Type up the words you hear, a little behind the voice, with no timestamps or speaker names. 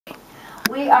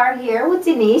We are here with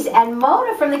Denise and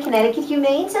Mona from the Connecticut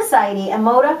Humane Society. And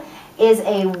Mona is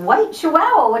a white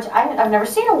Chihuahua, which I've never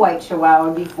seen a white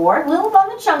Chihuahua before. A little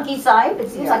on the chunky side, but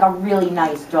seems like a really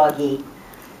nice doggy.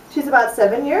 She's about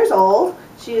 7 years old.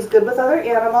 She is good with other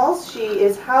animals. She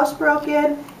is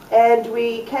housebroken, and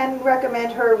we can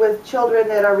recommend her with children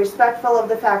that are respectful of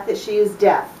the fact that she is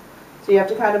deaf. So you have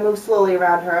to kind of move slowly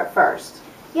around her at first.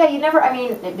 Yeah, you never, I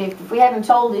mean, if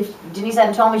Denise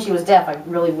hadn't told me she was deaf, I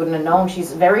really wouldn't have known.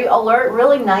 She's very alert,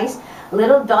 really nice,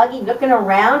 little doggy looking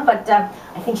around, but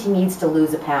I think she needs to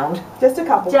lose a pound. Just a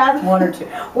couple. Just one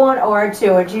or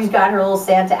two, and she's got her little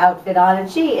Santa outfit on,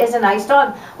 and she is a nice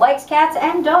dog, likes cats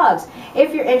and dogs.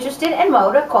 If you're interested in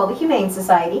Mona, call the Humane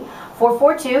Society,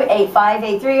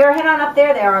 442-8583, or head on up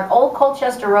there. They're on Old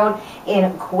Colchester Road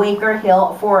in Quaker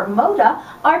Hill for Mona,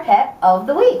 our pet of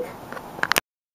the week.